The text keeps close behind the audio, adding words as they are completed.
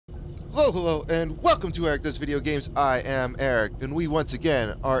Hello, and welcome to Eric Does Video Games. I am Eric, and we once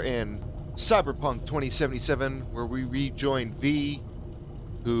again are in Cyberpunk 2077, where we rejoin V,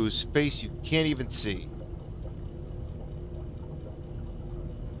 whose face you can't even see.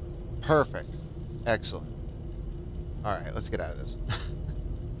 Perfect. Excellent. Alright, let's get out of this.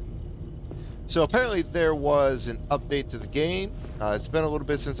 So apparently there was an update to the game. It's been a little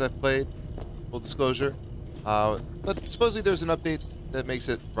bit since I've played, full disclosure. But supposedly there's an update that makes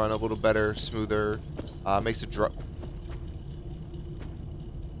it run a little better, smoother, makes the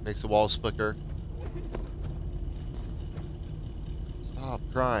walls flicker. Stop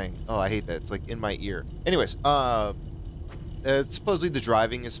crying. Oh, I hate that. It's like in my ear. Anyways, supposedly the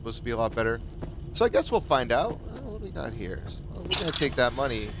driving is supposed to be a lot better. So I guess we'll find out. What do we got here? Well, we're gonna take that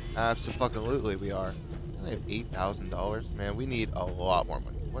money. Absolutely, we are. We have $8,000. Man, we need a lot more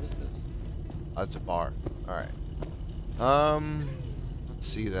money. What is this? Oh, it's a bar. All right. Let's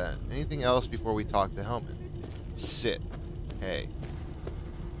see then. Anything else before we talk to Hellman? Sit. Hey.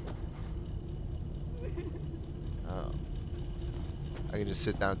 Oh. I can just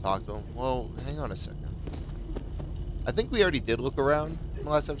sit down and talk to him? Well, hang on a second. I think we already did look around in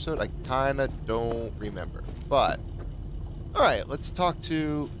the last episode. I kinda don't remember. But alright, let's talk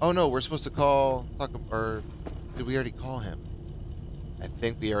to... Oh no, we're supposed to or did we already call him? I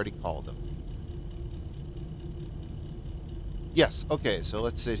think we already called him. Yes, okay, so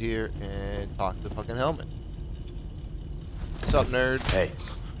let's sit here and talk to fucking Hellman. What's up, nerd? Hey.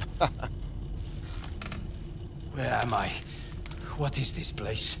 Where am I? What is this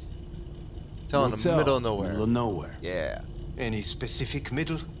place? Tell in the middle of nowhere. Middle of nowhere. Yeah. Any specific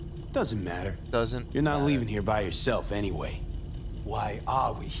middle? Doesn't matter. Doesn't You're not matter. leaving here by yourself anyway. Why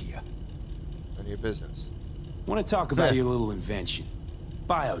are we here? None of your business. Want to talk about your little invention.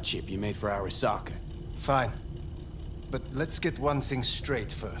 Biochip you made for Arasaka. Fine. But let's get one thing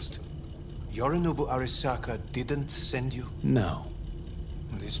straight first. Yorinobu Arasaka didn't send you? No.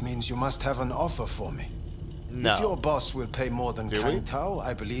 This means you must have an offer for me. No. If your boss will pay more than Do we? Kang Tao,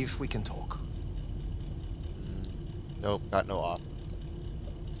 I believe we can talk. Nope, got no offer.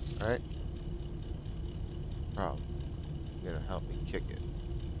 Alright. Problem. You're gonna help me kick it.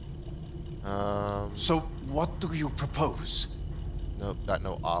 So, what do you propose? Nope, got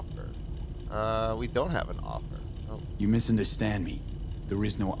no offer. We don't have an offer. Nope. You misunderstand me. There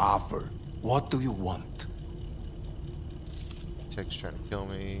is no offer. What do you want? Tech's trying to kill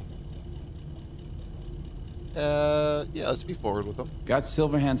me. Yeah, let's be forward with him. Got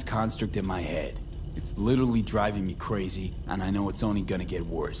Silverhand's construct in my head. It's literally driving me crazy, and I know it's only gonna get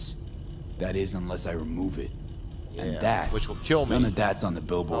worse. That is, unless I remove it. Yeah, And that, which will kill me. None of that's on the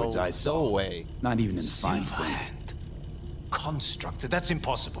billboards Oh, I saw. no way. Not even in the fine print. Silverhand. Construct. That's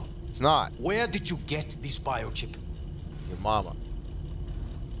impossible. It's not. Where did you get this biochip? Your mama.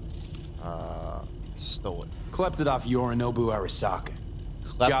 Stole it. Klept it off Yorinobu Arasaka.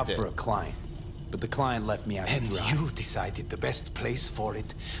 Klept Job it. for a client. But the client left me out to And dry. you decided the best place for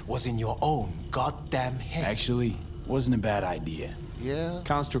it was in your own goddamn head. Actually, wasn't a bad idea. Yeah?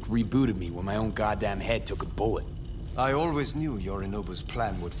 Construct rebooted me when my own goddamn head took a bullet. I always knew Yorinobu's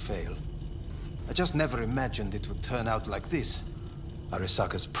plan would fail. I just never imagined it would turn out like this.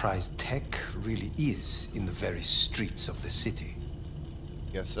 Arasaka's prized tech really is in the very streets of the city.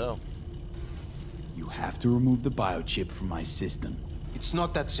 Guess so. You have to remove the biochip from my system. It's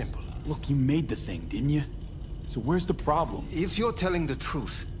not that simple. Look, you made the thing, didn't you? So where's the problem? If you're telling the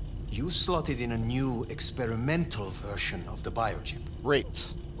truth, you slotted in a new experimental version of the biochip.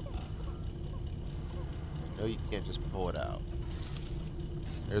 Great. I know you can't just pull it out.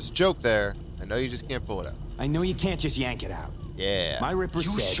 There's a joke there. I know you just can't pull it out. I know you can't just yank it out. Yeah. My Ripper You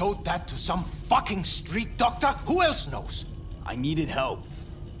said showed that to some fucking street doctor? Who else knows? I needed help.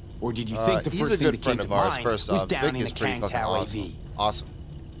 Or did you think the he's first a thing good that friend came to of ours, mind first was off. down Vic in is the pretty Kang fucking Tao awesome. AV? Awesome.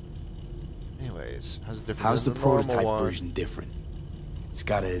 Anyways, how's it different How's the than normal prototype one? version different? It's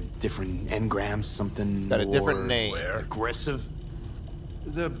got a different engram, something Got a different more name. aggressive.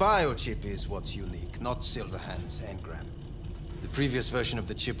 The biochip is what's unique, not Silverhand's engram. The previous version of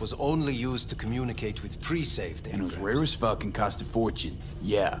the chip was only used to communicate with pre-saved engrams. And it was rare as fuck and cost a fortune.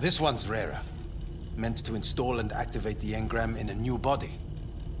 Yeah. This one's rarer. Meant to install and activate the engram in a new body.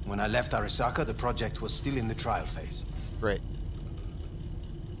 When I left Arasaka, the project was still in the trial phase. Great.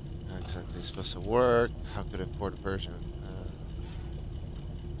 Not exactly supposed to work. How could I afford a version?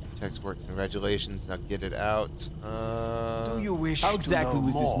 Text work. Congratulations. Now get it out. Do you wish How exactly to know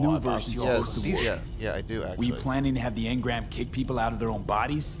was this more new about version your supposed to Yes. work? Yeah, I do Were actually. you planning to have the engram kick people out of their own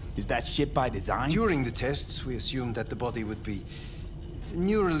bodies? Is that shit by design? During the tests, we assumed that the body would be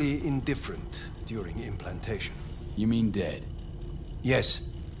neurally indifferent during implantation. You mean dead? Yes.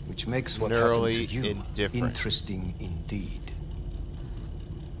 which makes what happened to you indifferent. interesting indeed.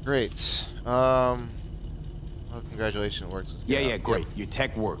 Great. Well, congratulations, it works. Let's get Yeah, out. great. Your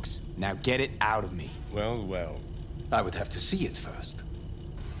tech works. Now get it out of me. Well, well. I would have to see it first.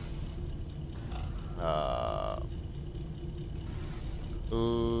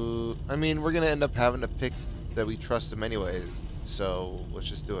 I mean, we're gonna end up having to pick that we trust him anyways, so let's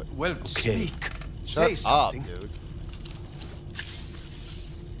just do it. Well, Okay. speak. Shut Say up, something. dude.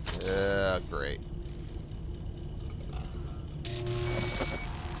 Yeah, great.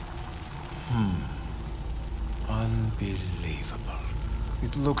 Unbelievable.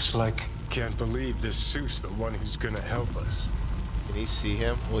 It looks like... Can't believe this suit's the one who's gonna help us. Can he see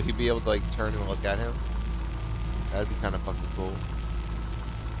him? Will he be able to like turn and look at him? That'd be kind of fucking cool.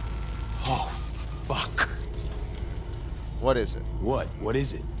 Oh, fuck. What is it? What? What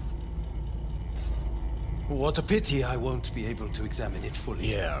is it? What a pity I won't be able to examine it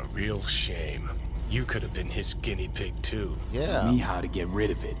fully. Yeah, real shame. You could have been his guinea pig too. Yeah. Tell me how to get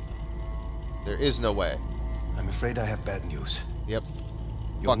rid of it. There is no way. I'm afraid I have bad news. Yep.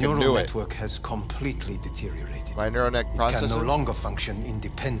 Your Fucking neural knew it. network has completely deteriorated. My neural net It can no processor? longer function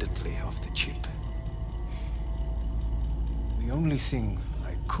independently of the chip. The only thing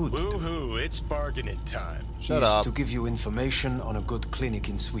I could do Woohoo, it's bargaining time. Shut is up. to give you information on a good clinic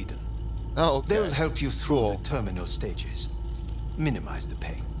in Sweden. Oh, okay. They'll help you through Cool. the terminal stages. Minimize the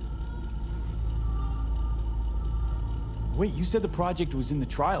pain. Wait, you said the project was in the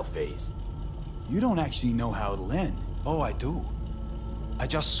trial phase. You don't actually know how it'll end. Oh, I do. I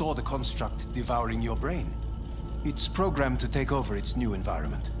just saw the construct devouring your brain. It's programmed to take over its new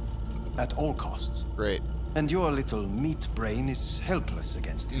environment. At all costs. Great. And your little meat brain is helpless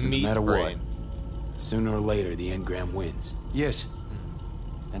against it. Meat No matter brain. what, sooner or later the engram wins. Yes.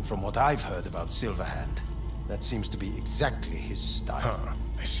 And from what I've heard about Silverhand, that seems to be exactly his style. Huh.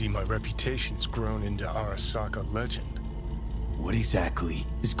 I see my reputation's grown into Arasaka legend. What exactly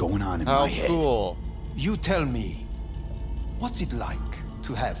is going on in How my head? cool. You tell me, what's it like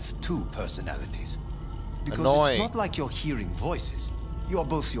to have two personalities? Because Annoying. it's not like you're hearing voices. You're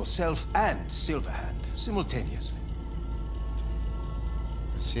both yourself and Silverhand simultaneously.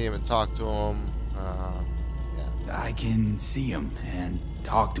 See him and talk to him. Yeah. I can see him and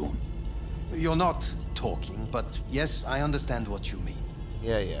talk to him. You're not talking, but yes, I understand what you mean.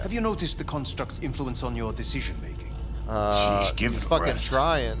 Yeah, yeah. Have you noticed the construct's influence on your decision-making? Jeez, give He's it a fucking rest.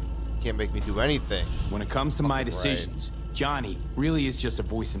 trying. Can't make me do anything. When it comes to my Fucking right. decisions, Johnny really is just a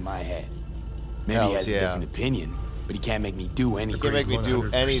voice in my head. Maybe he Hells has a yeah. different opinion, but he can't make me do You anything. can't make me do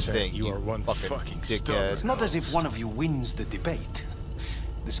 100%. anything. You are one fucking fucking dickhead. stubborn. It's not as if one of you wins the debate.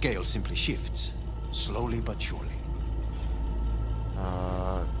 The scale simply shifts, slowly but surely.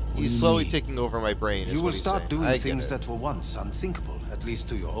 do He's you slowly mean? taking over my brain. is You what will he's start saying. doing I get things it. that were once unthinkable, at least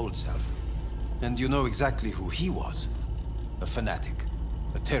to your old self. And you know exactly who he was. A fanatic,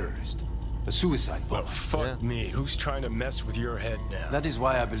 a terrorist, a suicide Well, bomber. fuck Yeah. me. Who's trying to mess with your head now? That is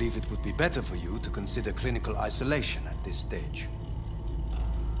why I believe it would be better for you to consider clinical isolation at this stage.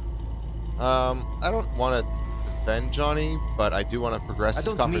 I don't want to defend Johnny, but I do want to progress I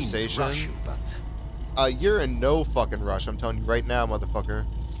this don't mean to conversation. rush you, but You're in no fucking rush. I'm telling you right now, motherfucker.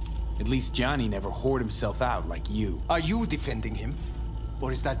 At least Johnny never whored himself out like you. are you defending him?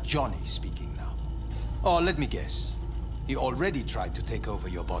 Or is that Johnny speaking now? Oh, let me guess. He already tried to take over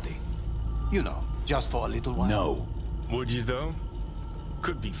your body. You know, just for a little while. No. Would you though?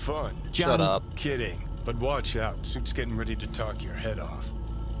 Could be fun. Shut Johnny- up. Kidding. But watch out. Suit's getting ready to talk your head off.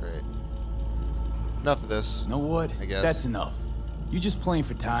 Great. Enough of this. Know what? I guess. That's enough. You just playing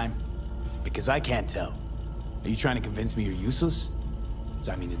for time? Because I can't tell. Are you trying to convince me you're useless? 'Cause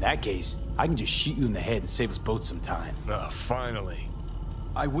I mean, in that case, I can just shoot you in the head and save us both some time. Ah, finally.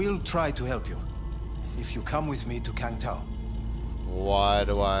 I will try to help you. If you come with me to Kangtao. Why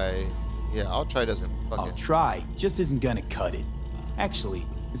do I... Yeah, I'll try doesn't I'll fucking... try, just isn't gonna cut it. Actually,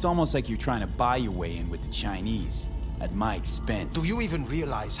 it's almost like you're trying to buy your way in with the Chinese, at my expense. Do you even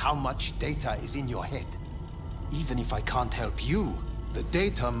realize how much data is in your head? Even if I can't help you, the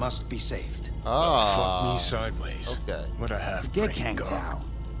data must be saved. Ah. Fuck me sideways. okay. What I have. Forget Kangtao.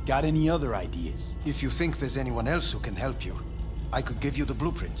 Got any other ideas? If you think there's anyone else who can help you, I could give you the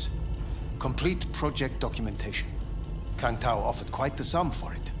blueprints. Complete project documentation. Kangtao offered quite the sum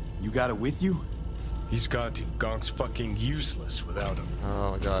for it. You got it with you? He's got to. Gonk's fucking useless without him.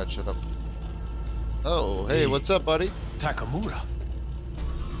 Oh my god, shut up. Oh, hey, what's up, buddy? Takamura?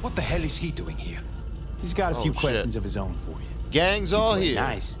 What the hell is he doing here? He's got a few Oh, shit. questions of his own for you. Gang's all Play here.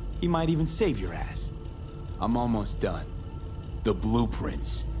 Nice. He might even save your ass. I'm almost done. The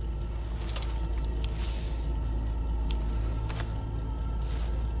blueprints.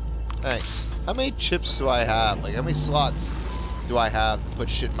 Thanks. How many chips do I have? Like, how many slots do I have to put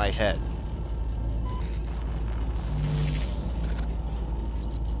shit in my head?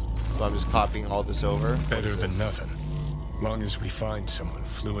 So I'm just copying all this over? Better than nothing. Long as we find someone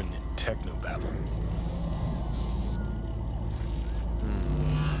fluent in technobabble.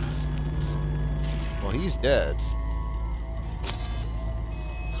 Well, he's dead.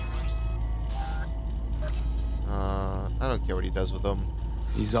 I don't care what he does with them.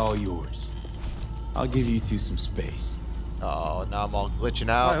 He's all yours. I'll give you two some space. Oh, now I'm all glitching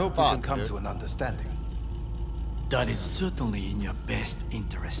out. I hope we Fuck, can come dude. to an understanding. That is certainly in your best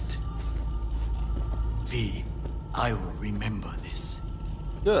interest. V, I will remember this.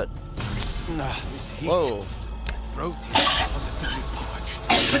 Good. This heat. Whoa. My throat is positively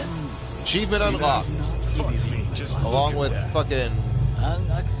parched. Achievement unlocked. Along with fucking...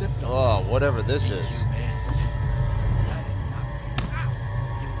 Unacceptable. Oh, whatever this is. Man, that is not me.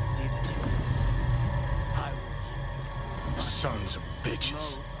 You'll see the truth. I will. Sons of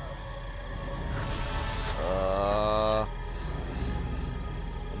bitches.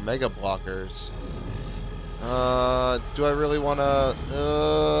 Mega blockers. Do I really wanna,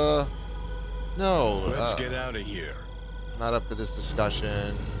 no. Let's get out of here. Not up for this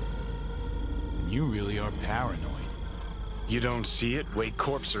discussion. You really are paranoid. You don't see it? Way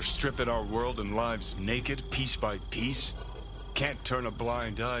corps are stripping our world and lives naked, piece by piece? Can't turn a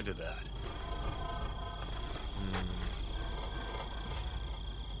blind eye to that.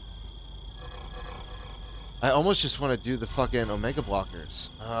 I almost just want to do the fucking Omega blockers.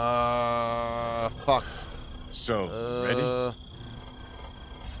 Fuck. So, ready?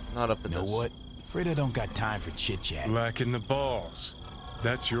 Not up for You know this. what? Afraid I don't got time for chit-chat. Lacking the balls.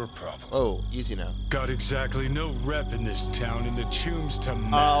 That's your problem. Oh, easy now. Got exactly no rep in this town and the chooms to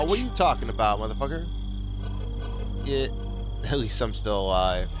match. What are you talking about, motherfucker? Yeah, at least I'm still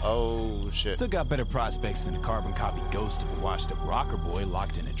alive. Oh, shit. Still got better prospects than a carbon copy ghost of a washed-up rocker boy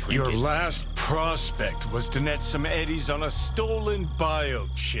locked in a trinket. Your last prospect was to net some eddies on a stolen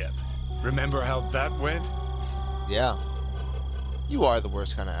biochip. Remember how that went? Yeah. You are the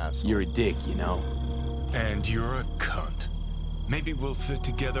worst kind of asshole. You're a dick, you know. And you're a cunt. Maybe we'll fit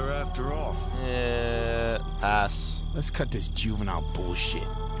together after all. Yeah, pass. Let's cut this juvenile bullshit.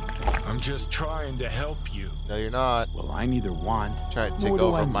 I'm just trying to help you. No, you're not. Well, I neither want Try to nor take do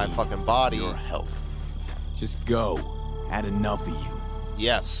over I my need fucking body. your help. Just go. Had enough of you.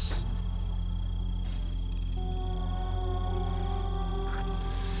 Yes.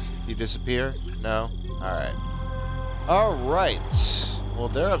 You disappear? No? Alright. Alright. Well,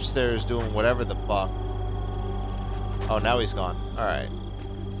 they're upstairs doing whatever the fuck. Oh, now he's gone. Alright.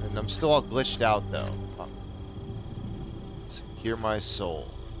 And I'm still all glitched out, though. Fuck. Secure my soul.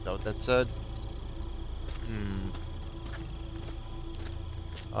 Is that what that said?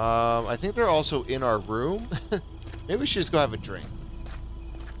 I think they're also in our room. Maybe we should just go have a drink.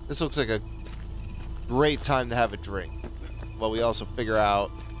 This looks like a great time to have a drink. Well, we also figure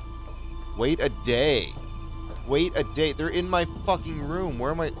out... Wait a day. Wait a day. They're in my fucking room.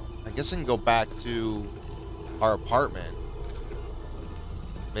 Where am I? I guess I can go back to our apartment.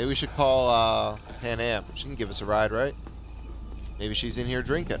 Maybe we should call Pan Am. She can give us a ride, right? Maybe she's in here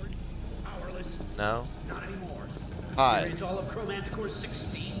drinking. No? Not anymore. Hi. Experience all of Chromanticore's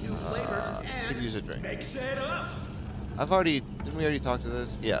 16 new flavors Could and use a drink. mix it up. Didn't we already talk to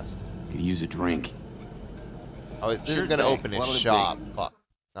this? Yes. Could use a drink. Oh, this Sure is gonna thing. open his What'll it be? shop. Fuck.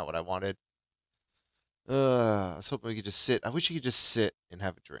 That's not what I wanted. I was hoping we could just sit. I wish you could just sit and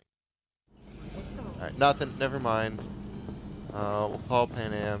have a drink. Alright, nothing. Never mind. We'll call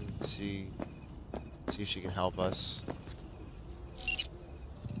Pan Am and see if she can help us.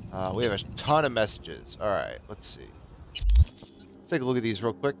 We have a ton of messages. Alright, let's see. Let's take a look at these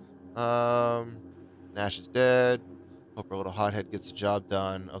real quick. Nash is dead. Hope our little hothead gets the job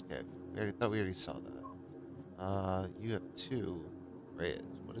done. Okay, we already saw that. You have 2 Reyes.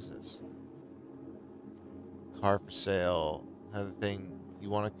 What is this? Car for sale. Another thing. You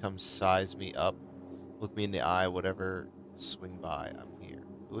want to come size me up? Look me in the eye. Whatever. Swing by. I'm here.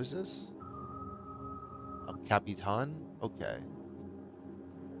 Who is this? A Capitan? Okay.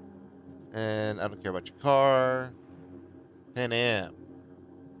 And I don't care about your car. Pan Am.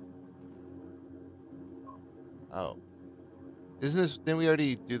 Oh. Isn't this... Didn't we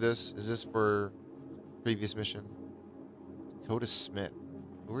already do this? Is this for previous mission? Dakota Smith.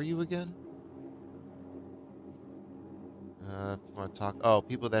 Who are you again? If you want to talk... Oh,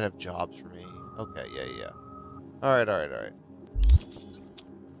 people that have jobs for me. Okay, yeah. Alright.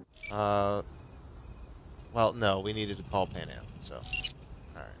 Well, no, we needed to call Pan Am, so...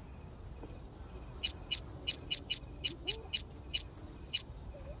 Alright.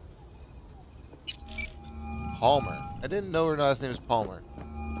 Palmer. I didn't know her last name was Palmer.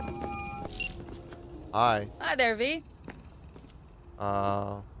 Hi. Hi there, V.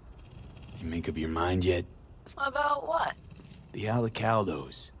 You make up your mind yet? About what? The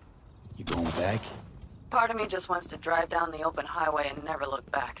Alacaldos. You going back? Part of me just wants to drive down the open highway and never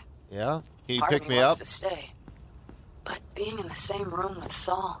look back. Yeah? Can you Part pick of me me wants up? to stay. But being in the same room with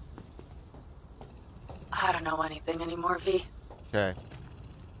Saul... I don't know anything anymore, V. Okay.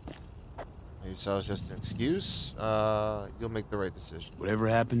 Maybe Sal's just an excuse. You'll make the right decision. Whatever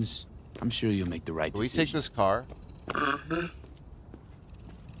happens, I'm sure you'll make the right Can we decision. take this car? Mm-hmm.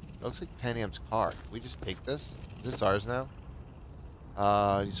 Looks like Panam's car. Can we just take this? Is this ours now?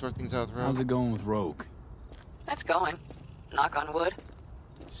 Do you sort things out of the room? How's it going with Rogue? It's going. Knock on wood.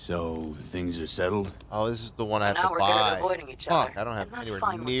 So, things are settled? Oh, this is the one I have Now to we're good at buy. avoiding each Fuck, other, I don't have and that's anywhere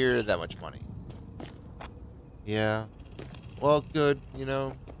fine with near me. that much money. Yeah. Well, good, you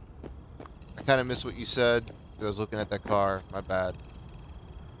know. I kind of missed what you said. I was looking at that car. My bad.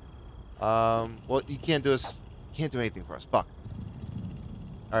 Well, you can't do anything for us. Fuck.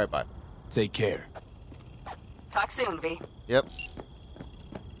 All right, bye. Take care. Talk soon, V. Yep.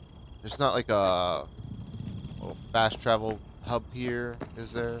 There's not like a little fast travel hub here,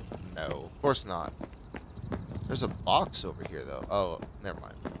 is there? No, of course not. There's a box over here, though. Oh, never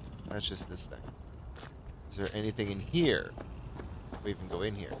mind. That's just this thing. Is there anything in here? We even go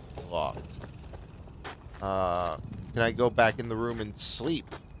in here. It's locked. Can I go back in the room and sleep?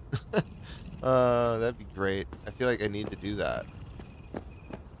 That'd be great. I feel like I need to do that.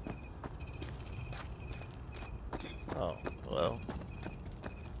 Oh, hello.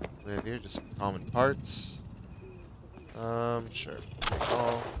 We have here just some common parts. Sure.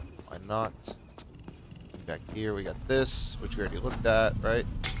 Oh, why not? Back here we got this, which we already looked at, right?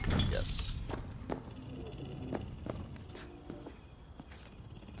 Yes.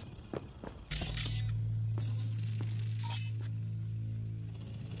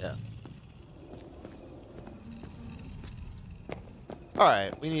 Yeah.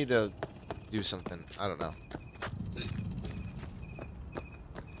 Alright, we need to do something. I don't know.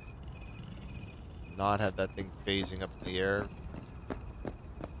 Not have that thing phasing up in the air.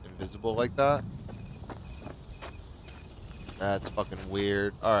 Invisible like that. That's fucking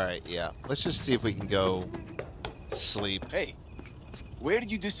weird. Alright, yeah. Let's just see if we can go sleep. Hey, where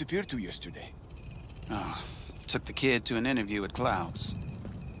did you disappear to yesterday? Oh, took the kid to an interview at Clouds.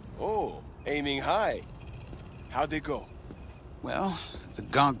 Oh, aiming high. How'd it go? Well, the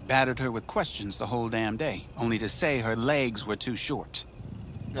gonk battered her with questions the whole damn day, only to say her legs were too short.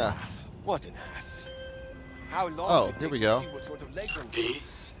 Yeah. What an ass. How long Oh, did it here we take to go. see what sort of legs are-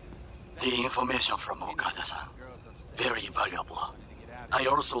 The information from Okada-san, very valuable. I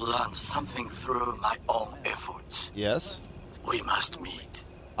also learned something through my own efforts. Yes. We must meet.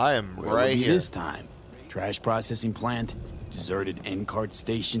 I am Where will right it be here. this time? Trash processing plant? Deserted end cart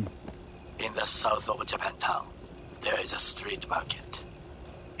station? In the south of Japantown, there is a street market.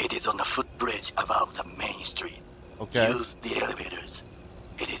 It is on the footbridge above the main street. Okay. Use the elevators.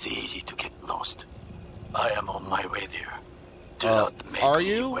 It is easy to get lost. I am on my way there. Do not make Are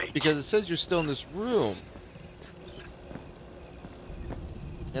me you? wait. Because it says you're still in this room.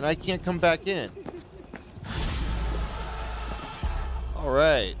 And I can't come back in.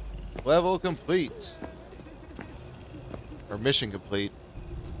 Alright. Level complete. Or mission complete.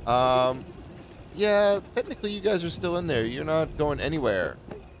 Yeah, technically you guys are still in there. You're not going anywhere.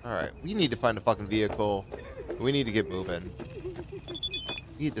 Alright, we need to find a fucking vehicle. We need to get moving.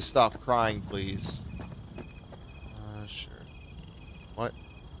 You need to stop crying, please. Sure. What?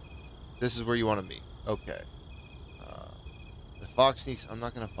 This is where you want to meet. Okay. The fox sneaks. I'm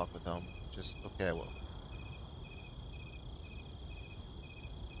not gonna fuck with them. Just okay. I will.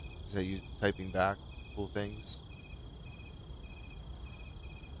 Is that you typing back cool things?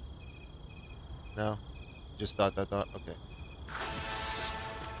 No. Just dot. Okay.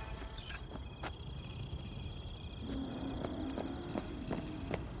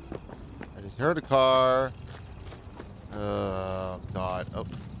 I just heard a car. Oh, God.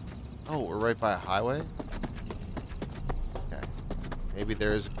 Oh, we're right by a highway? Okay. Maybe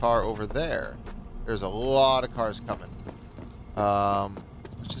there's a car over there. There's a lot of cars coming.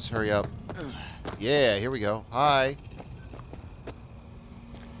 Let's just hurry up. Yeah, here we go. Hi.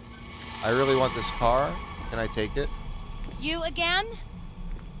 I really want this car. Can I take it? You again?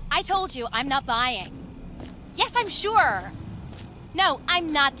 I told you I'm not buying. Yes, I'm sure. No,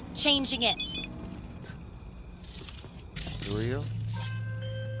 I'm not changing it. Who are you?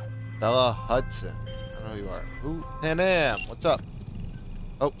 Bella Hudson. I don't know who you are. Ooh, Pan Am. What's up?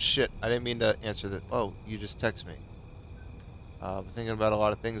 Oh, shit. I didn't mean to answer that. Oh, you just text me. Been thinking about a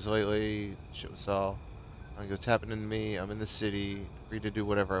lot of things lately. Shit with Saul. Like, what's happening to me? I'm in the city, free to do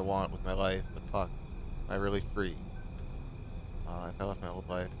whatever I want with my life, but fuck, am I really free? I fell off my old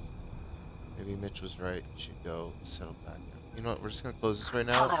life. Maybe Mitch was right. You should go settle back. You know what? We're just gonna close this right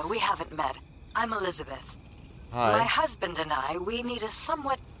now. Hello, we haven't met. I'm Elizabeth. Hi. My husband and I, we need a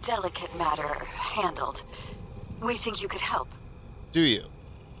somewhat delicate matter handled. We think you could help. Do you?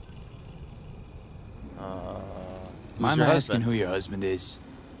 Mind your asking husband? who your husband is?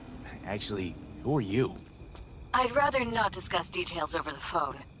 Actually, who are you? I'd rather not discuss details over the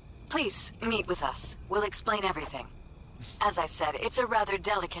phone. Please, meet with us. We'll explain everything. As I said, it's a rather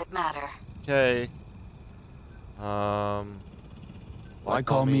delicate matter. Okay. Why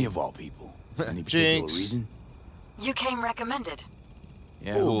call me of all people? Any particular Jinx. reason? You came recommended.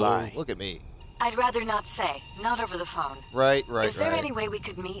 Yeah, Ooh, why? look at me. I'd rather not say. Not over the phone. Right. Is there any way we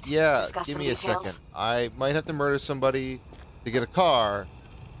could meet? Yeah, Discuss give some me a details? second. I might have to murder somebody to get a car,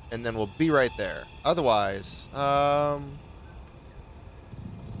 and then we'll be right there. Otherwise,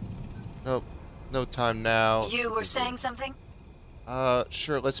 nope, no time now. You were saying something?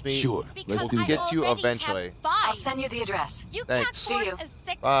 Sure, let's meet. Sure, let's do We'll that. get to you eventually. I'll send you the address. You Thanks. can't See force you. a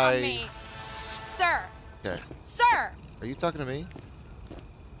six Bye. on me. Sir. Okay. Sir. Are you talking to me?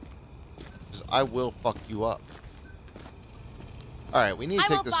 Because I will fuck you up. Alright, we need to I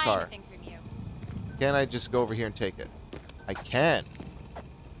take won't this buy car. anything from you. Can I just go over here and take it? I can.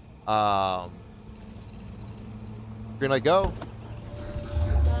 Green light, go.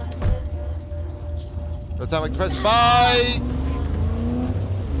 No time like press. Bye!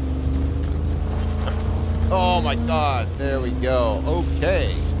 Oh my god. There we go.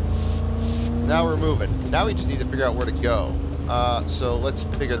 Okay. Now we're moving. Now we just need to figure out where to go. So let's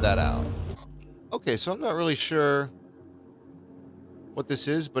figure that out. Okay, so I'm not really sure what this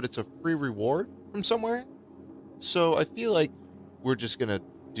is, but it's a free reward from somewhere. So I feel like we're just gonna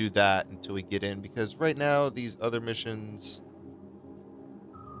do that until we get in, because right now these other missions,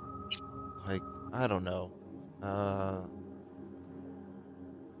 like, I don't know. I'm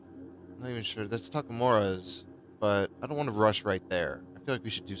not even sure. That's Takamura's, but I don't want to rush right there. I feel like we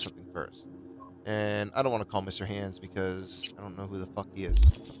should do something first. And I don't want to call Mr. Hands because I don't know who the fuck he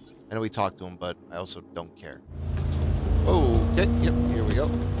is. I know we talked to him, but I also don't care. Okay, yep, here we go.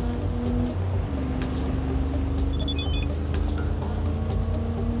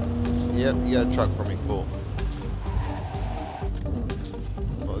 Yep, you got a truck for me, cool.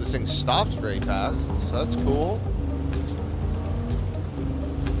 Well, this thing stops very fast, so that's cool.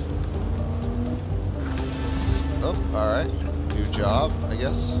 Oh, alright. New job, I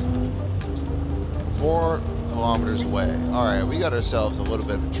guess. 4 kilometers away. Alright, we got ourselves a little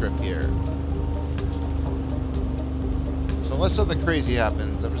bit of a trip here. So unless something crazy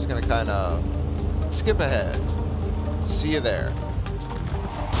happens, I'm just gonna kind of skip ahead. See you there.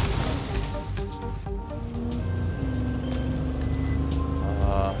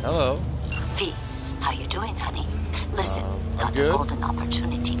 Hello. V, how you doing, honey? Listen, I'm got good. a golden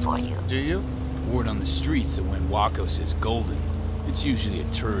opportunity for you. Do you? Word on the streets that when Wako says golden, it's usually a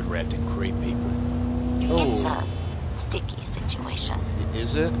turd wrapped in crepe paper. It's Oh, a sticky situation.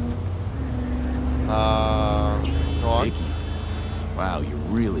 is it? Go on. Sticky. Wow, you're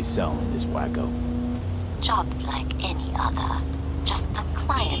really selling this, Wacko. Job like any other. Just the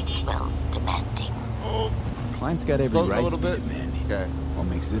client's will demanding. Oh, Client's got every Floating a right to little be bit. demanding. okay. What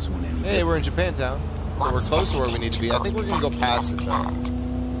makes this one any Hey, different? we're in Japantown, so we're Wants close to where we everything need to be. I think we're gonna go exactly past as it though.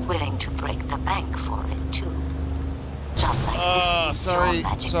 planned. Willing to break the bank for it too. Job like this is Sorry, your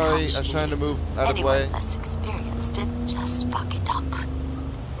magic sorry. touch, I was trying to V. move out of the Anyone way. less experienced did just fuck it up.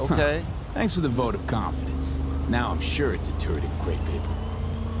 Okay. Thanks for the vote of confidence. Now I'm sure it's a turd in crepe paper.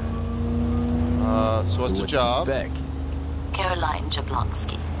 So what's the job? spec? Caroline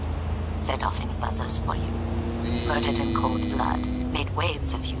Jablonski. Set off any buzzers for you. Murdered in cold blood. Made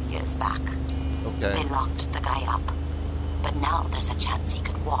waves a few years back. They Okay. locked the guy up. But now there's a chance he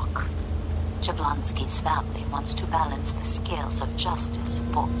could walk. Jablonski's family wants to balance the scales of justice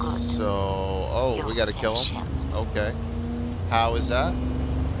for good. So, oh, we You'll gotta kill finish him. Okay. How is that?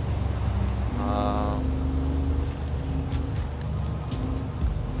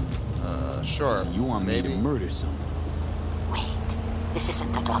 Sure. So you want me maybe. to murder someone? Wait, this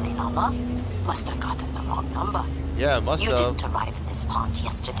isn't the Dalai Lama? Must have gotten the wrong number. Yeah, it must You have. didn't arrive in this pond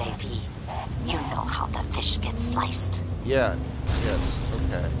yesterday, V. You know how the fish gets sliced. Yeah. Yes.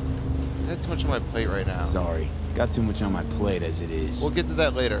 Okay. I had too much on my plate right now. Sorry, got too much on my plate as it is. We'll get to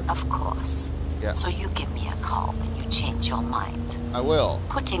that later. Of course. Yeah. So you give me a call when you change your mind. I will.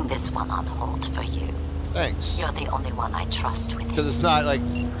 Putting this one on hold for you. Thanks. You're the only one I trust with Because it. it's not like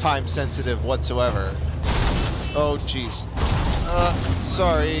time sensitive whatsoever. Oh jeez.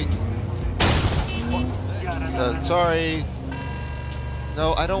 Sorry. Sorry.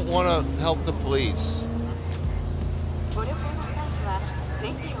 No, I don't want to help the police.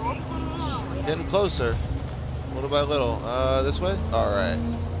 Getting closer. Little by little. This way? Alright.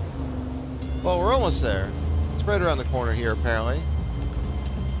 Well, we're almost there. It's right around the corner here, apparently.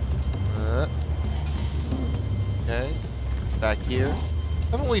 Okay. Back here.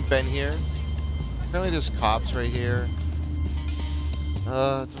 Haven't we been here? Apparently there's cops right here. Do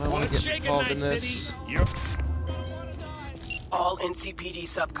I want to get involved in this? Yep. All NCPD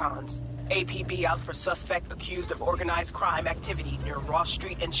subcons. APB out for suspect accused of organized crime activity near Ross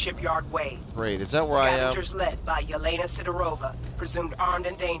Street and Shipyard Way. Great, is that where I am? Scavengers led by Yelena Sidorova, presumed armed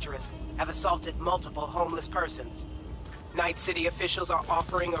and dangerous, have assaulted multiple homeless persons. Night City officials are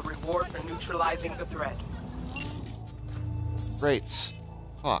offering a reward for neutralizing the threat. Great.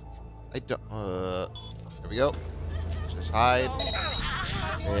 Fuck. I don't... There we go. Just hide.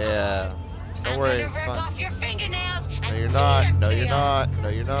 Yeah. Don't worry, it's fine. Off your fingernails. No, you're not. No, you're not. No,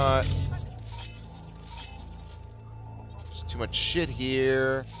 you're not. There's too much shit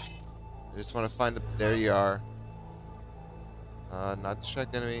here. I just want to find the... There you are. Not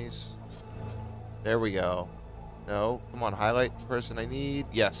distract enemies. There we go. No. Come on, highlight the person I need.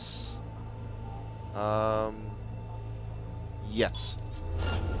 Yes. Yes.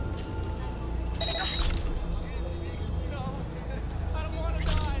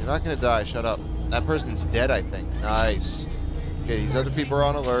 You're not gonna die, shut up. That person's dead, I think. Nice. Okay, these other people are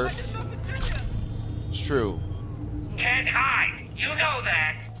on alert. It's true. Can't hide. You know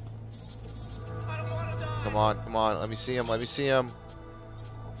that. Come on, come on. Let me see him, let me see him.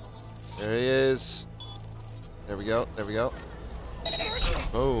 There he is. There we go, there we go.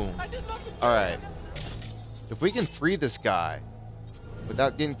 Boom. Alright. If we can free this guy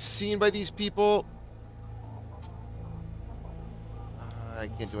without getting seen by these people... I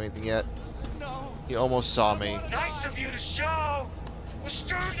can't do anything yet. He almost saw me. Nice of you to show.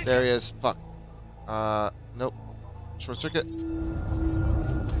 There he is. Fuck. Nope. Short circuit.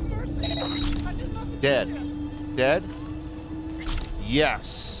 Dead. Dead?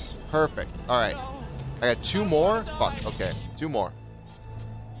 Yes. Perfect. Alright. I got two more? Fuck. Okay. Two more.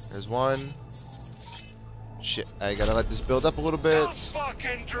 There's one. Shit. I gotta let this build up a little bit. Don't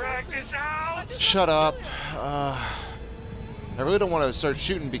fucking drag this out. Shut up. I really don't want to start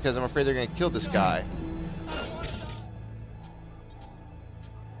shooting because I'm afraid they're going to kill this guy.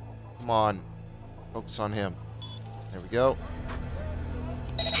 Come on. Focus on him. There we go.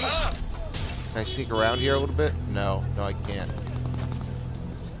 Can I sneak around here a little bit? No. No, I can't.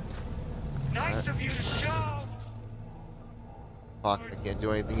 Nice of you to show. Fuck, I can't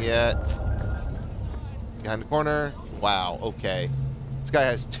do anything yet. Behind the corner. Wow, okay. This guy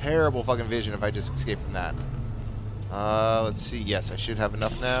has terrible fucking vision if I just escape from that. Let's see. Yes, I should have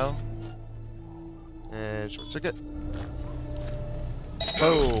enough now. And short circuit.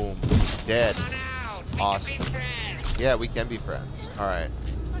 Boom. Dead. Awesome. Yeah, we can be friends. Alright.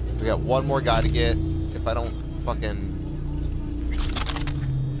 We got one more guy to get. If I don't fucking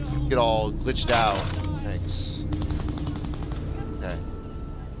get all glitched out. Thanks. Okay.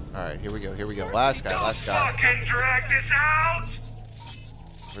 Alright, here we go. Here we go. Last guy. Last guy. Fucking drag this out.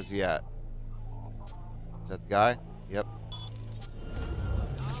 Where's he at? Is that the guy? Yep.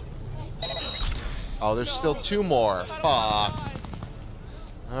 Oh, there's still two more. Fuck.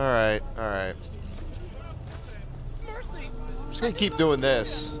 Alright, alright. I'm just gonna keep doing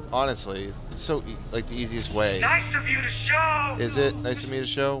this, honestly. It's so, like, the easiest way. Nice of you to show! Is it? Nice of me to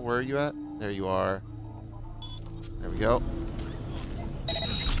show? Where are you at? There you are. There we go.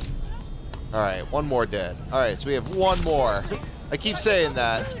 Alright, one more dead. Alright, so we have one more. I keep saying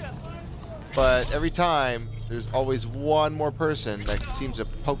that. But every time, there's always one more person that seems to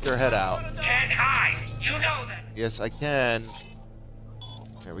poke their head out. Can't hide. You know that. Yes, I can.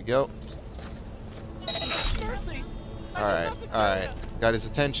 There we go. Alright, alright. Got his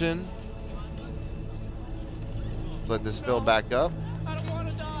attention. Let's let this fill back up.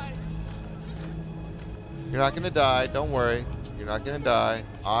 You're not gonna die, don't worry. You're not gonna die.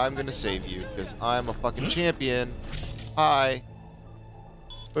 I'm gonna save you, because I'm a fucking champion. Hi.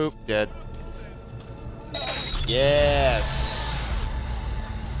 Boop, dead. Yes!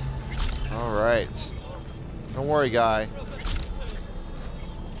 Alright. Don't worry, guy.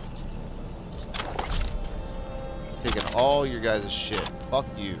 Taking all your guys' shit. Fuck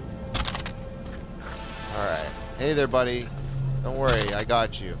you. Alright. Hey there, buddy. Don't worry, I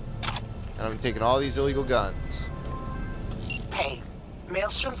got you. And I'm taking all these illegal guns. Hey,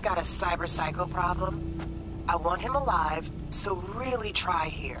 Maelstrom's got a cyber psycho problem. I want him alive, so really try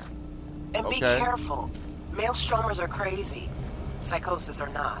here. And be careful. Maelstromers are crazy. Psychosis or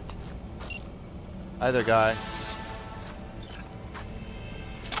not. Hi there, guy.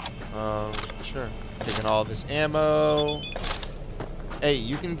 Sure. Taking all this ammo. Hey,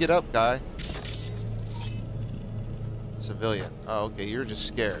 you can get up, guy. Civilian. Oh, okay, you're just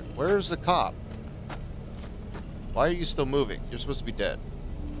scared. Where's the cop? Why are you still moving? You're supposed to be dead.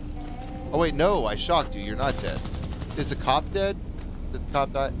 Oh, wait, no, I shocked you. You're not dead. Is the cop dead? Did the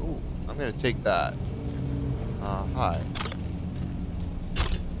cop die? Ooh, I'm gonna take that. Hi.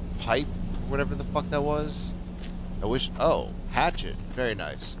 Pipe? Whatever the fuck that was. I wish... Oh, hatchet. Very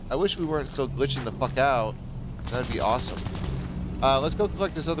nice. I wish we weren't still glitching the fuck out. That'd be awesome. Let's go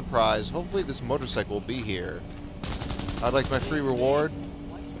collect this other prize. Hopefully this motorcycle will be here. I'd like my free reward.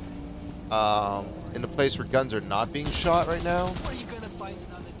 In the place where guns are not being shot right now.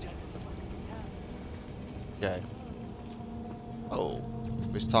 Okay. Oh,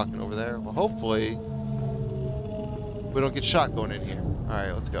 he's talking over there. Well, hopefully we don't get shot going in here. All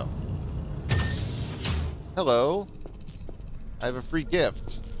right, let's go. Hello. I have a free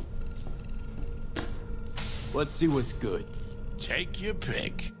gift. Let's see what's good. Take your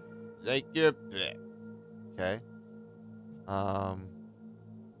pick. Take your pick. Okay.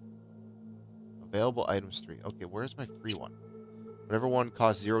 Available items 3. Okay, where's my free one? Whatever one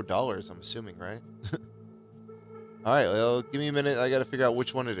costs $0, I'm assuming, right? Alright, well, give me a minute. I gotta figure out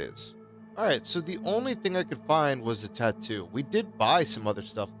which one it is. Alright, so the only thing I could find was the tattoo. We did buy some other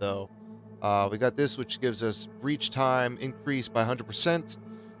stuff, though. We got this, which gives us reach time increased by 100%.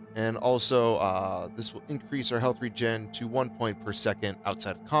 And also, this will increase our health regen to 1 point per second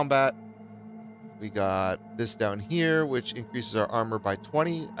outside of combat. We got this down here, which increases our armor by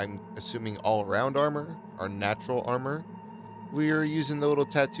 20. I'm assuming all-around armor, our natural armor. We're using the little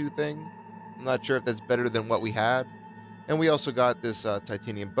tattoo thing. I'm not sure if that's better than what we had. And we also got this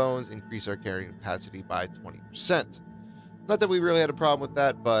titanium bones, increase our carrying capacity by 20%. Not that we really had a problem with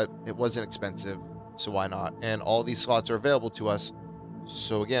that, but it wasn't expensive, so why not? And all these slots are available to us,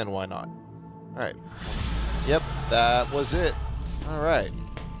 so again, why not? Alright. Yep, that was it. Alright.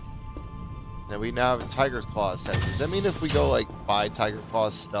 Now we now have a Tiger's Claw set. Does that mean if we go, like, buy Tiger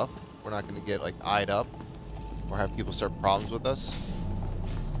Claw's stuff, we're not going to get, like, eyed up? Or have people start problems with us?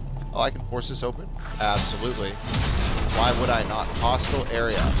 Oh, I can force this open? Absolutely. Why would I not? Hostile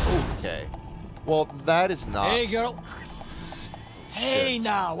area. Okay. Well, that is not... Hey, girl. Hey,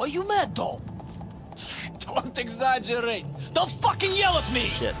 now, are you mad, though? Don't exaggerate. Don't fucking yell at me!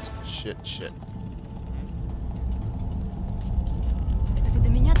 Shit. Shit.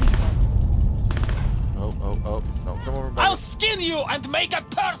 Oh. No, come over back. I'll skin you and make a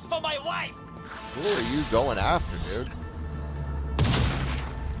purse for my wife! Who are you going after, dude?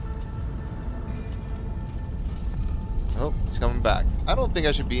 Oh, he's coming back. I don't think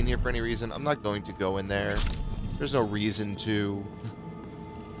I should be in here for any reason. I'm not going to go in there. There's no reason to.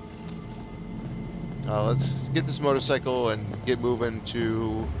 Let's get this motorcycle and get moving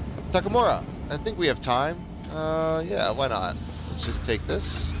to Takamura. I think we have time. Yeah, why not? Let's just take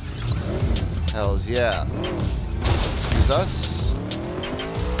this. Hells yeah. Excuse us.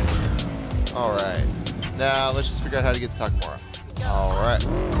 Alright. Now, let's just figure out how to get to Takamura. Alright.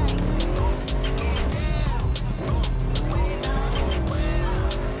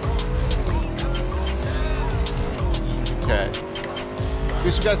 Okay. At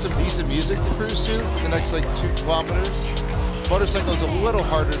least we got some decent music to cruise to for the next, like, 2 kilometers. Motorcycle's a little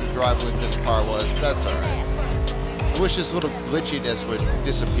harder to drive with than the car was, but that's alright. I wish this little glitchiness would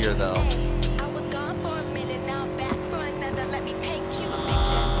disappear, though.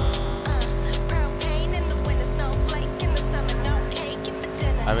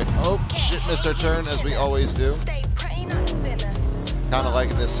 I mean, oh, shit, missed our turn, as we always do. Kind of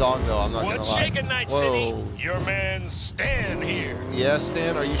liking this song, though, I'm not going to lie. Shaking Night City? Your man Stan here. Yeah,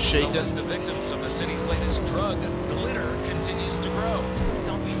 Stan, are you shaking? The list of victims of the city's latest drug, glitter, continues to grow.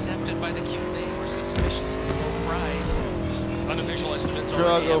 Don't be tempted by the cute name or suspiciously low price. Unofficial estimates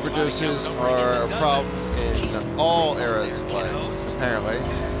drug overdoses are a problem in all eras of life, apparently.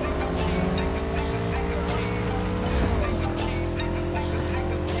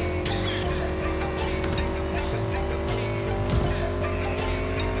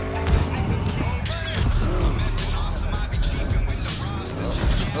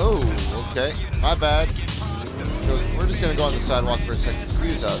 Oh, okay. My bad. So we're just gonna go on the sidewalk for a second.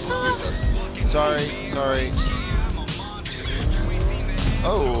 Excuse us. Sorry.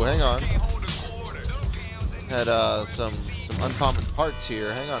 Oh, hang on. Had some uncommon parts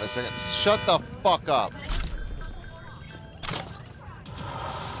here. Hang on a second. Shut the fuck up.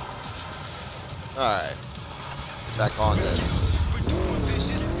 Alright. Back on this.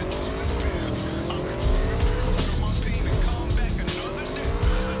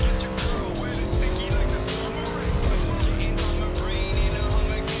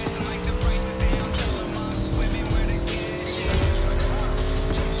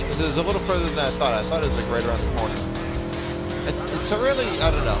 further than I thought. I thought it was like right around the corner. It's really,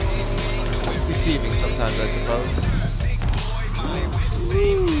 I don't know, deceiving sometimes, I suppose.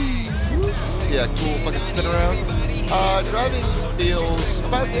 So yeah, cool fucking spin around. Driving feels,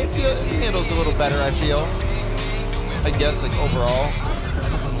 but it handles a little better, I feel. I guess, like, overall.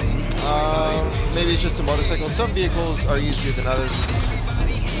 Maybe it's just a motorcycle. Some vehicles are easier than others.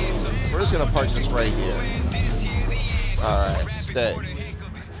 We're just gonna park this right here. Alright, stay.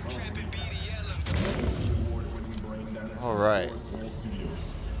 Alright.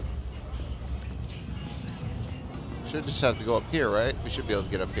 Should just have to go up here, right? We should be able to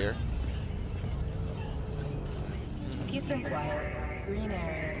get up here.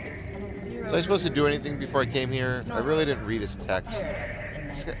 Was I supposed to do anything before I came here? I really didn't read his text.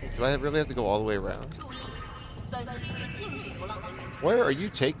 Do I really have to go all the way around? Where are you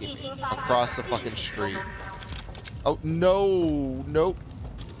taking me? Across the fucking street. Oh, no. Nope.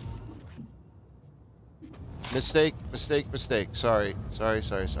 Mistake. Sorry.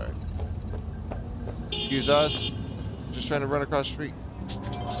 Excuse us. Just trying to run across the street.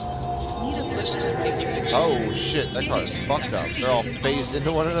 Oh, shit. That car is fucked up. They're all phased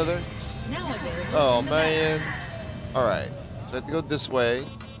into one another. Oh, man. Alright. So I have to go this way.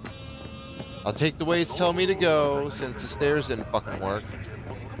 I'll take the way it's telling me to go, since the stairs didn't fucking work.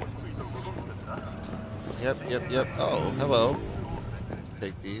 Yep. Oh, hello.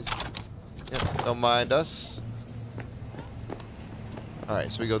 Take these. Yep, don't mind us.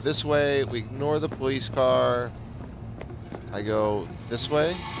 Alright, so we go this way. We ignore the police car. I go this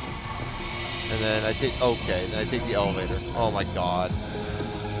way. And then I take... Okay, then I take the elevator. Oh my god.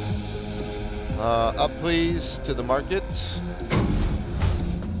 Up, please, to the market.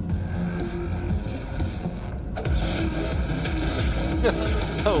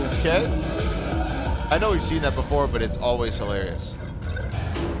 Okay. I know we've seen that before, but it's always hilarious.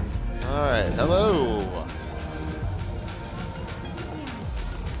 Alright, hello.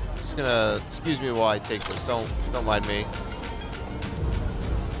 Just gonna... Excuse me while I take this. Don't mind me.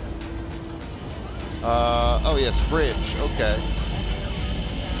 Oh yes, bridge. Okay.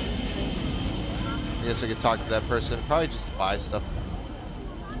 I guess I could talk to that person. Probably just to buy stuff.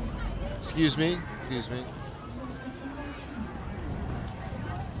 Excuse me.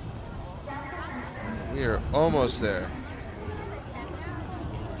 We are almost there.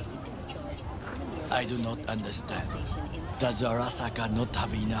 I do not understand. Does Arasaka not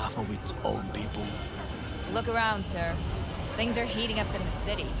have enough of its own people? Look around, sir. Things are heating up in the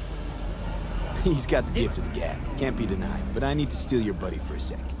city. He's got the gift of the gab. Can't be denied. But I need to steal your buddy for a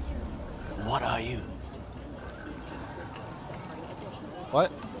sec. What are you?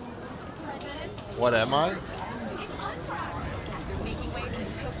 What? What am I? Making waves in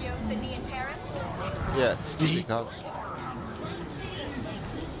Tokyo, Sydney, and Paris? Yeah, excuse me, cops.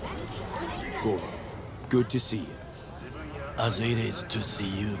 Goro, good to see you. As it is to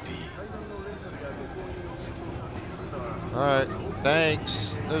see you, V. Alright,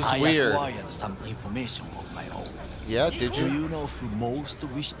 thanks. That was weird. I acquired some information of my own. Yeah, did you? Do you know who most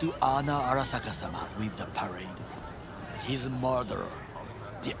wished to honor Arasaka-sama with the parade? His murderer.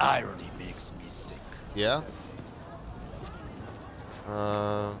 The irony makes me sick. Yeah?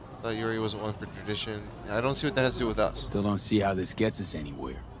 Thought Yuri wasn't one for tradition. I don't see what that has to do with us. Still don't see how this gets us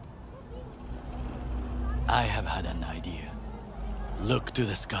anywhere. I have had an idea. Look to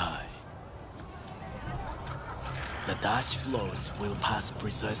the sky. The dash floats will pass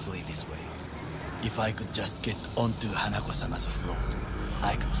precisely this way. If I could just get onto Hanako-sama's float,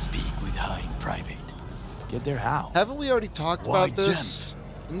 I could speak with her in private. Get there how? Haven't we already talked about this?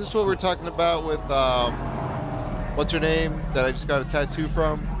 Isn't this what we're talking about with, what's her name that I just got a tattoo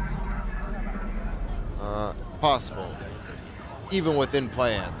from? Possible. Even within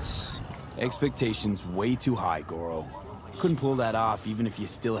plans. Expectations way too high, Goro. Couldn't pull that off even if you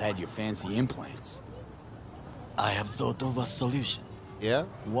still had your fancy implants. I have thought of a solution. Yeah?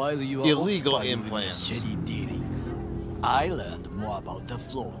 While you are illegal occupied implants. With shady dealings, I learned more about the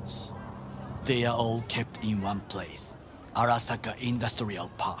floats. They are all kept in one place, Arasaka Industrial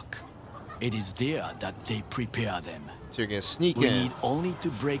Park. It is there that they prepare them. So you're gonna sneak in. We need only to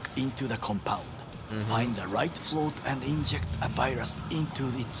break into the compound, find the right float, and inject a virus into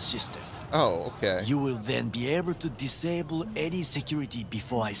its system. Oh, okay. You will then be able to disable any security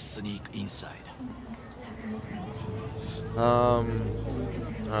before I sneak inside.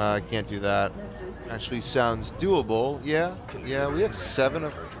 I can't do that. Actually sounds doable. Yeah, we have 7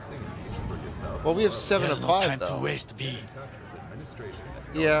 of... Well, we have 7 of 5, no time though. To waste, B.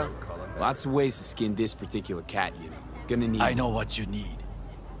 Yeah. Lots of ways to skin this particular cat, you know. Gonna need... I know what you need.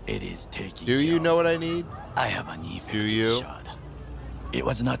 It is taking Do you know what I need? I have an effective Do you? shot. It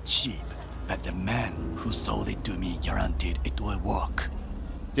was not cheap, but the man who sold it to me guaranteed it will work.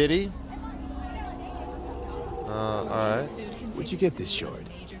 Did he? Alright. Where'd you get this shard?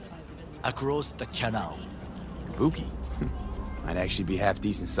 Across the canal. Kabuki. Might actually be half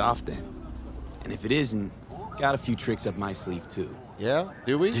decent soft then. And if it isn't, got a few tricks up my sleeve too. Yeah?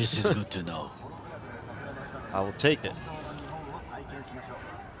 Do we? This is good to know. I will take it.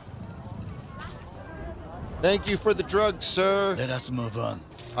 Thank you for the drugs, sir. Let us move on.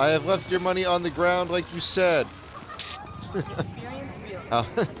 I have left your money on the ground like you said.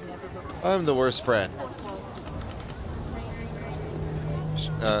 I'm the worst friend.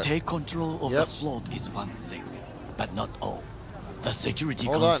 To take control of the float is one thing, but not all. The security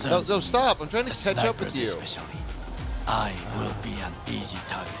concerns. Hold on. No, stop. I'm trying to catch up with you. Especially. I will be an easy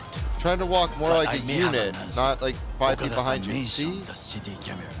target. Trying to walk more like a unit, not like 5 feet behind you. See? The city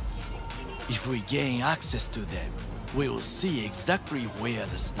cameras. If we gain access to them, we will see exactly where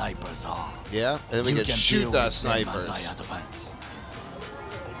the snipers are. Yeah, and then we can shoot the snipers.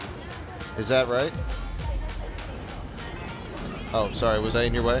 Is that right? Oh, sorry. Was I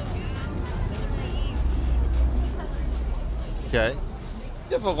in your way? Okay.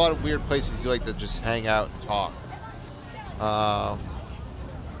 You have a lot of weird places you like to just hang out and talk.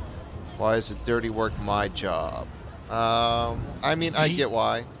 Why is it dirty work my job? I mean, I get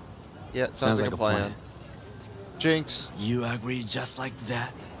why. Yeah, it sounds like a plan. Jinx. You agree just like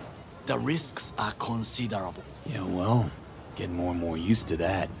that? The risks are considerable. Yeah, well, getting more and more used to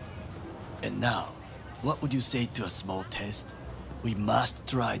that. And now, what would you say to a small test? We must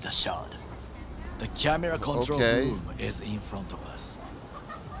try the shard. The camera control room is in front of us.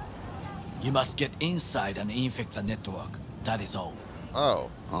 You must get inside and infect the network. That is all. Oh.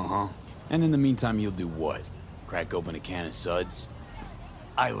 Uh-huh. And in the meantime, you'll do what? Crack open a can of suds?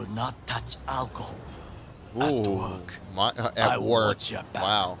 I will not touch alcohol. Ooh, at work. At work.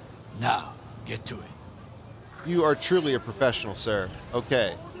 Wow. Now, get to it. You are truly a professional, sir.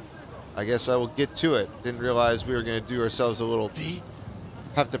 Okay. I guess I will get to it. Didn't realize we were going to do ourselves a little...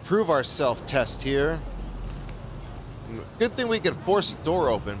 Have to prove ourselves test here. Good thing we can force the door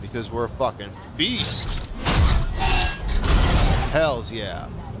open because we're a fucking beast. Hells yeah.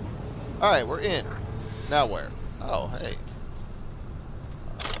 Alright, we're in. Now where? Oh, hey.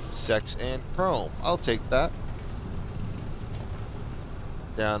 Sex and chrome. I'll take that.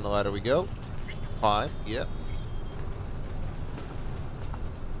 Down the ladder we go. Climb. Yep.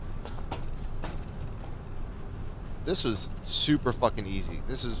 This was super fucking easy.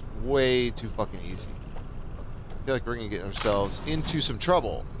 This is way too fucking easy. I feel like we're gonna get ourselves into some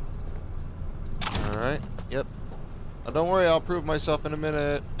trouble. Alright. Yep. Oh, don't worry, I'll prove myself in a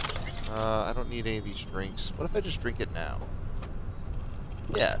minute. I don't need any of these drinks. What if I just drink it now?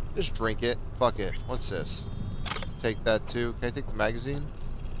 Yeah, just drink it. Fuck it. What's this? Take that too. Can I take the magazine?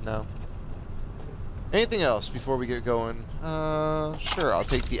 No. Anything else before we get going? Sure, I'll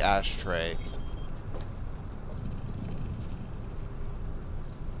take the ashtray.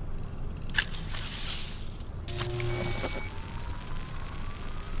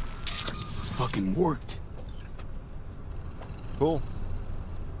 Fucking worked. Cool.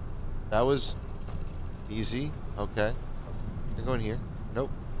 That was easy. Okay. Can I go in here?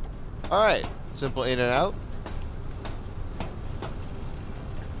 Nope. Alright. Simple in and out.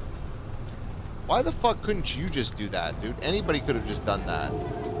 Why the fuck couldn't you just do that, dude? Anybody could have just done that.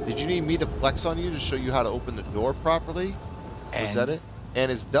 Did you need me to flex on you to show you how to open the door properly? Was that it?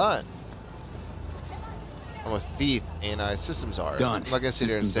 And it's done. I'm a thief, and systems are. Done. I'm not gonna sit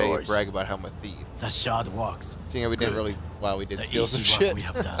here and say brag about how I'm a thief. The shard works. Seeing how we didn't really, well, we did steal some shit. We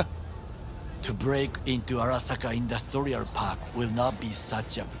have done. To break into Arasaka Industrial Park will not be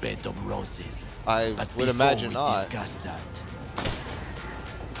such a bed of roses. I would imagine not. Discuss that.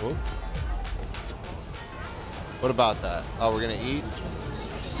 Whoop. What about that? Oh, we're gonna eat?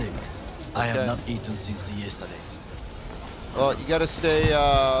 Sick. I have not eaten since yesterday. Well, you gotta stay,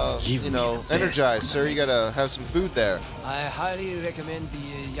 you know, energized, sir. You gotta have some food there. I highly recommend the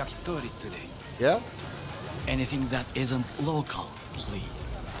yakitori today. Yeah? Anything that isn't local, please.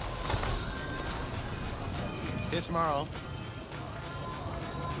 See you tomorrow.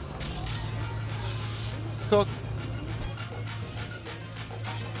 Cook.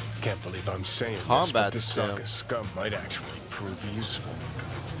 Can't believe I'm saying Combat this, but this scum might actually prove useful.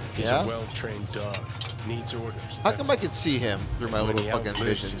 He's a well-trained dog. Needs orders. How come I can see him through my little fucking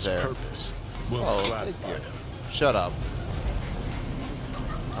visions there? Oh, thank you. Shut up.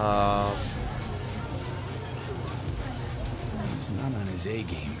 He's not on his A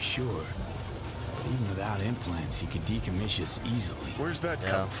game, sure. But even without implants, he could decommission us easily. Where's that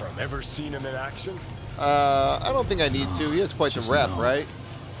come from? Ever seen him in action? I don't think I need to. He has quite the rep, right?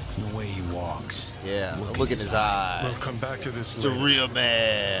 From the way he walks. Yeah, look in his eye. We'll come back to this It's a real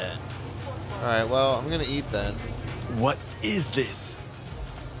man. Alright, well, I'm gonna eat then. What is this?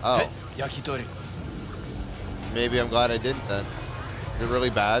 Oh. Yakitori. Maybe I'm glad I didn't then. Is it really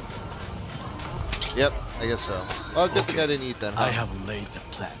bad? Yep, I guess so. Well, good thing I didn't eat then, huh? I have laid the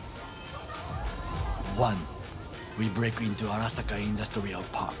plan. 1. We break into Arasaka Industrial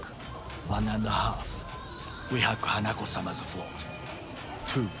Park. 1.5. We hack Hanako-sama's float.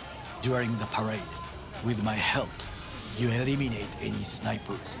 2. During the parade, with my help, you eliminate any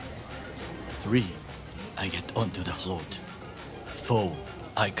snipers. 3. I get onto the float. 4.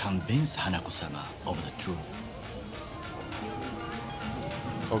 I convince Hanako-sama of the truth.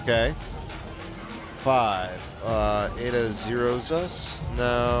 Okay. 5. Ada zeros us?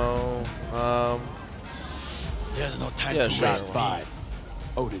 No. There's no time Yeah, to sure. waste. 5.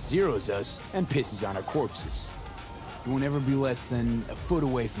 Oda zeroes us and pisses on our corpses. You won't ever be less than a foot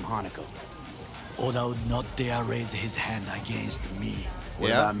away from Hanako. Oda would not dare raise his hand against me.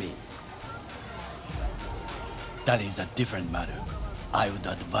 What about me? That is a different matter. I would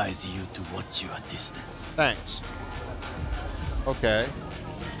advise you to watch your distance. Thanks. Okay.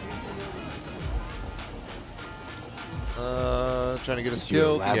 Trying to get us Your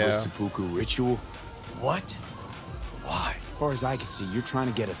killed? elaborate Yeah. seppuku ritual? What? Why? As far as I can see, you're trying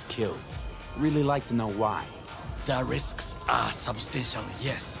to get us killed. Really like to know why. The risks are substantial,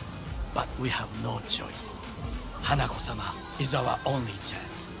 yes, but we have no choice. Hanako-sama is our only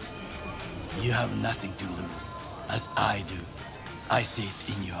chance. You have nothing to lose, as I do. I see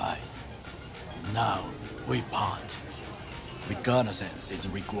it in your eyes. Now, we part. Reconnaissance is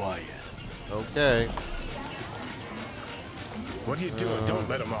required. Okay. What are you doing? Don't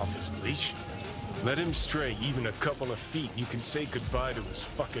let him off his leash. Let him stray even a couple of feet. You can say goodbye to his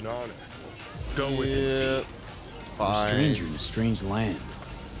fucking honor. Go with him. I'm a stranger in a strange land.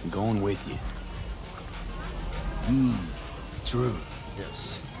 I'm going with you. True.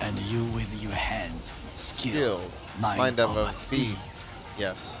 Yes. And you with your hands, Skilled. mind of a thief.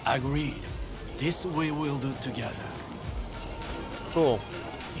 Yes. Agreed. This we will do together. Cool.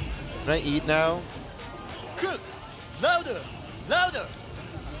 Can I eat now? Cook! Louder! Louder!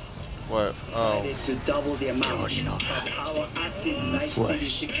 What? Oh. To double the amount of our active Night City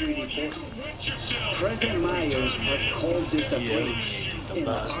flesh. security forces. President Myers has called this a He eliminated the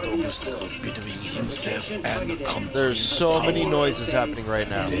last obstacle between himself and the company. There's so many noises happening right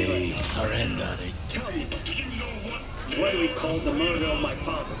now. They surrendered it to me. What do we call the murder of my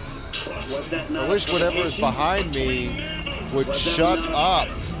father? Was that not I wish whatever is behind me would shut up.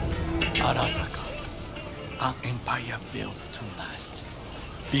 Arasaka, an empire built to last.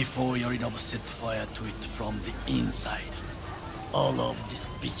 Before Yorinobu set fire to it from the inside. All of this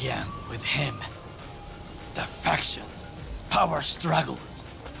began with him. The factions, power struggles,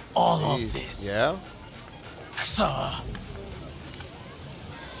 all of this. Yeah? Ksa.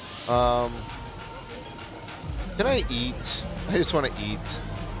 Can I eat? I just want to eat.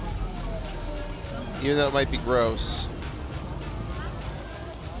 Even though it might be gross.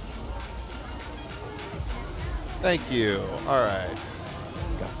 Thank you. Alright.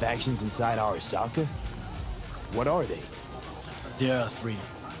 Got factions inside Arasaka? What are they? There are 3.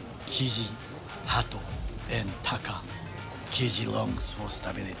 Kiji, Hato, and Taka. Kiji longs for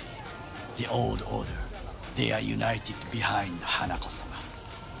stability. The old order. They are united behind Hanako-sama.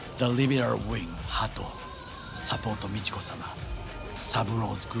 The liberal wing, Hato, support Michiko-sama,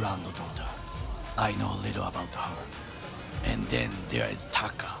 Saburo's granddaughter. I know little about her. And then there is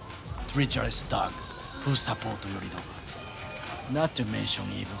Taka, treacherous dogs who support Yorinobu. Not to mention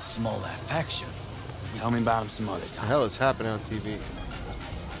even smaller factions. Tell me about him some other What the time. hell is happening on TV?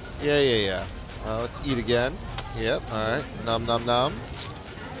 Yeah. Let's eat again. Yep, alright. Nom nom nom.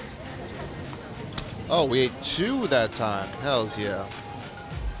 Oh, we ate 2 that time. Hells yeah.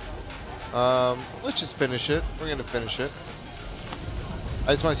 Let's just finish it. We're gonna finish it.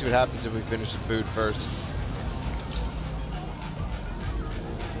 I just want to see what happens if we finish the food first.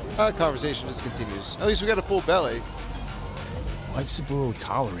 Conversation just continues. At least we got a full belly. Why'd Saburo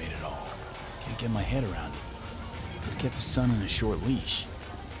tolerate it all? Can't get my head around it. Could've kept his son on a short leash.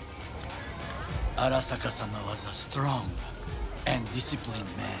 Arasaka-sama was a strong and disciplined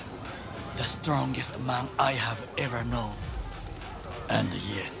man. The strongest man I have ever known. And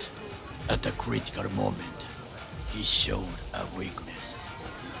yet, at a critical moment, he showed a weakness.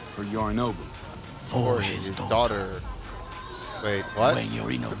 For Yorinobu. For his daughter. Wait, what? When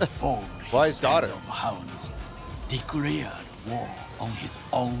Yorinobu formed Why his daughter? Band of Hounds, declared war on his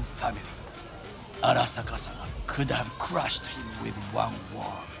own family. Arasaka-sama could have crushed him with one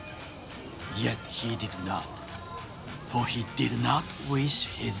word. Yet he did not. for he did not wish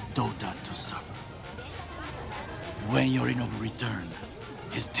his daughter to suffer. When Yorinobu returned,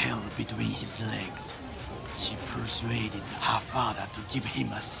 his tail between his legs, she persuaded her father to give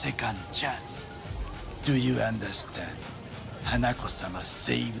him a second chance. Do you understand? Hanako-sama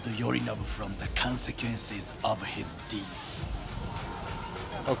saved Yorinobu from the consequences of his deeds.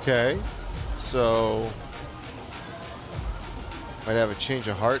 Okay, so might have a change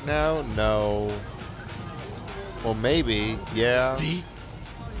of heart now? No. Well, maybe, yeah.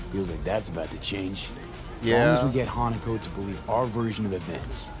 Feels like that's about to change. Yeah. As long as we get Hanako to believe our version of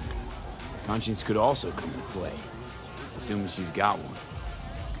events. Conscience could also come into play, assuming she's got one.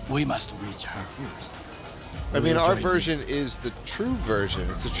 We must reach her first. I mean, our version is the true version.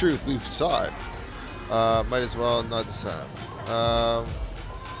 It's the truth. We saw it. Might as well not this time.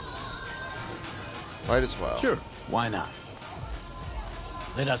 Might as well. Sure. Why not?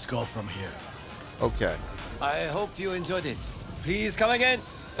 Let us go from here. Okay. I hope you enjoyed it. Please come again.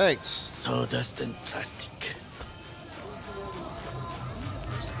 Thanks. Sawdust and plastic.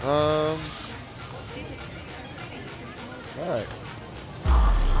 All right.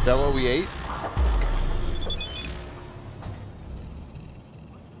 Is that what we ate?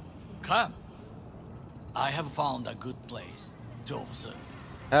 Come. I have found a good place to observe.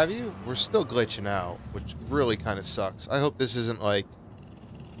 Have you? We're still glitching out, which really kind of sucks. I hope this isn't like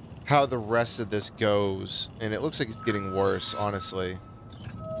how the rest of this goes, and it looks like it's getting worse, honestly.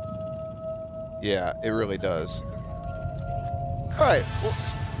 Yeah, it really does. All right. Well,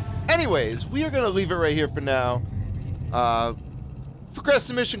 anyways, we are going to leave it right here for now. Progressed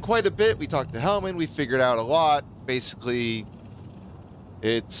the mission quite a bit. We talked to Hellman. We figured out a lot. Basically,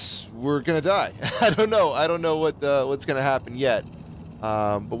 we're going to die. I don't know. I don't know what's going to happen yet.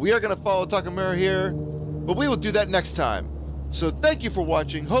 But we are going to follow Takamura here. But we will do that next time. So thank you for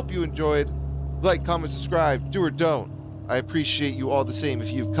watching. Hope you enjoyed. Like, comment, subscribe. Do or don't. I appreciate you all the same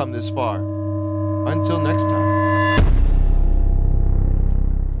if you've come this far. Until next time.